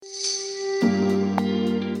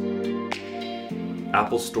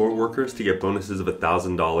Apple Store workers to get bonuses of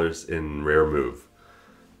 $1,000 in rare move.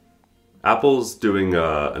 Apple's doing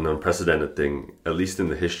an unprecedented thing, at least in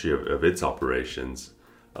the history of its operations,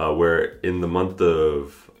 where in the month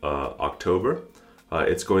of October,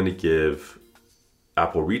 it's going to give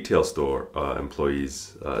Apple retail store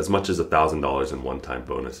employees as much as $1,000 in one-time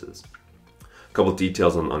bonuses. A couple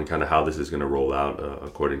details on kind of how this is going to roll out,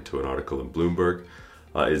 according to an article in Bloomberg,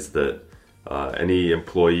 is that any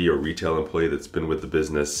employee or retail employee that's been with the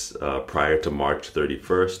business prior to March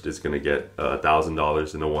 31st is going to get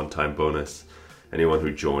 $1,000 in a one-time bonus. Anyone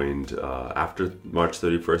who joined after March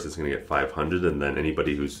 31st is going to get $500, and then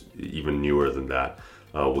anybody who's even newer than that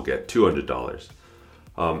will get $200.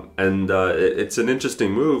 It's an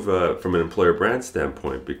interesting move from an employer brand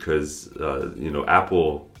standpoint because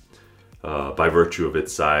Apple, by virtue of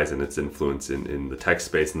its size and its influence in the tech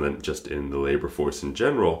space and then just in the labor force in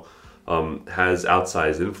general, has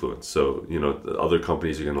outsized influence. So, the other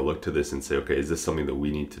companies are going to look to this and say, okay, is this something that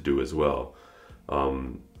we need to do as well?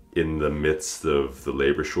 In the midst of the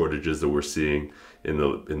labor shortages that we're seeing, in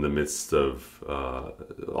the midst of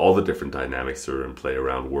all the different dynamics that are in play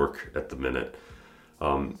around work at the minute.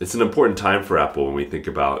 It's an important time for Apple when we think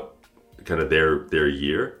about kind of their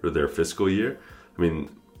year or their fiscal year. I mean,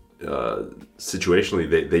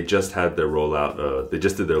 situationally, they just had their rollout. They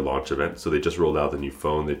just did their launch event, so they just rolled out the new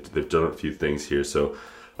phone. They've done a few things here, so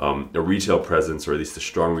a retail presence, or at least a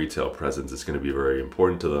strong retail presence, is going to be very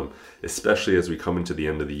important to them, especially as we come into the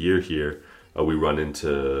end of the year here. We run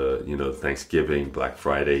into Thanksgiving, Black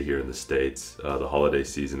Friday here in the States, the holiday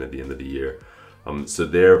season at the end of the year. So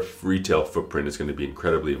their retail footprint is going to be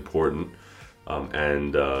incredibly important,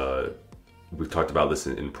 and we've talked about this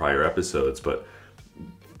in prior episodes, but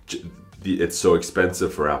it's so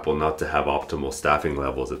expensive for Apple not to have optimal staffing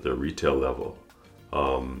levels at their retail level,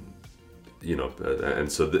 and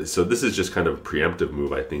so this is just kind of a preemptive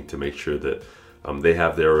move, I think, to make sure that they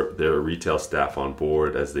have their retail staff on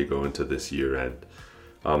board as they go into this year end.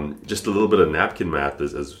 Just a little bit of napkin math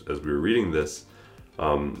as we were reading this.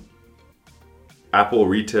 Apple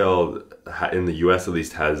retail in the US at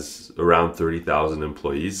least has around 30,000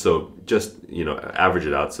 employees. So just, average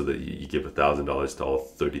it out so that you give $1,000 to all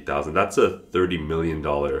 30,000. That's a $30 million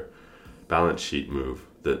balance sheet move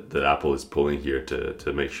that Apple is pulling here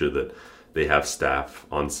to make sure that they have staff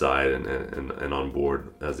on site and on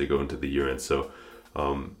board as they go into the year end. So,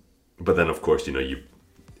 but then of course,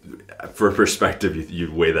 for perspective,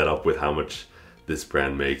 you weigh that up with how much this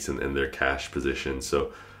brand makes and their cash position.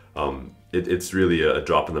 So, it's really a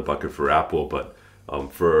drop in the bucket for Apple, but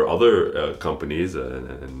for other companies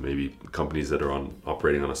and maybe companies that are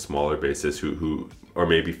operating on a smaller basis who are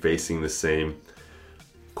maybe facing the same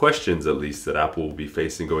questions, at least, that Apple will be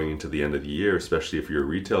facing going into the end of the year, especially if you're a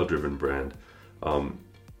retail-driven brand.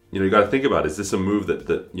 You got to think about, is this a move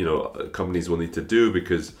that companies will need to do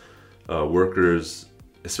because workers,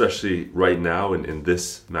 especially right now in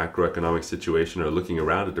this macroeconomic situation, are looking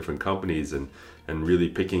around at different companies and really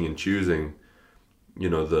picking and choosing,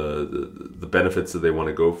 the benefits that they want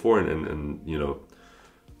to go for, and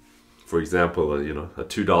for example, a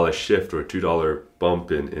 $2 shift or a $2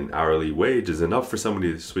 bump in hourly wage is enough for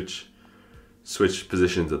somebody to switch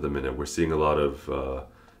positions at the minute. We're seeing a lot of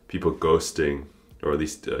people ghosting, or at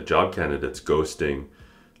least job candidates ghosting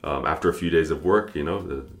after a few days of work.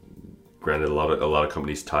 Granted, a lot of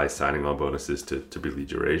companies tie signing on bonuses to be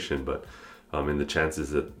duration, but in the chances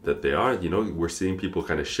that they are, we're seeing people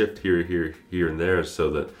kind of shift here and there so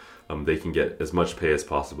that they can get as much pay as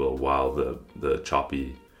possible while the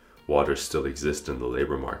choppy waters still exist in the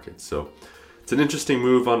labor market. So it's an interesting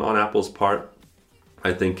move on Apple's part.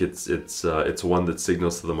 I think it's one that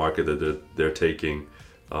signals to the market that they're taking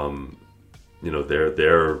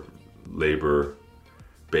their labor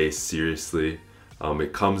base seriously.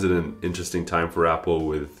 It comes at an interesting time for Apple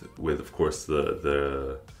with of course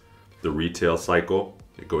the retail cycle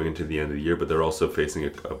going into the end of the year, but they're also facing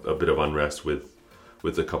a bit of unrest with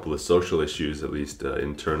a couple of social issues, at least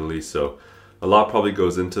internally. So a lot probably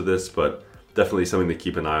goes into this, but definitely something to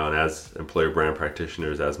keep an eye on as employer brand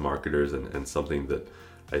practitioners, as marketers, and something that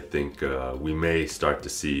I think we may start to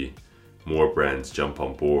see more brands jump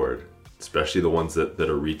on board, especially the ones that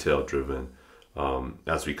are retail driven,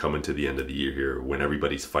 as we come into the end of the year here, when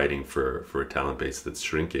everybody's fighting for a talent base that's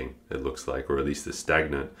shrinking, it looks like, or at least is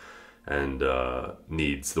stagnant, and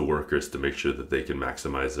needs the workers to make sure that they can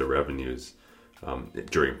maximize their revenues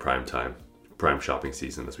during prime shopping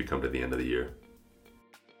season as we come to the end of the year.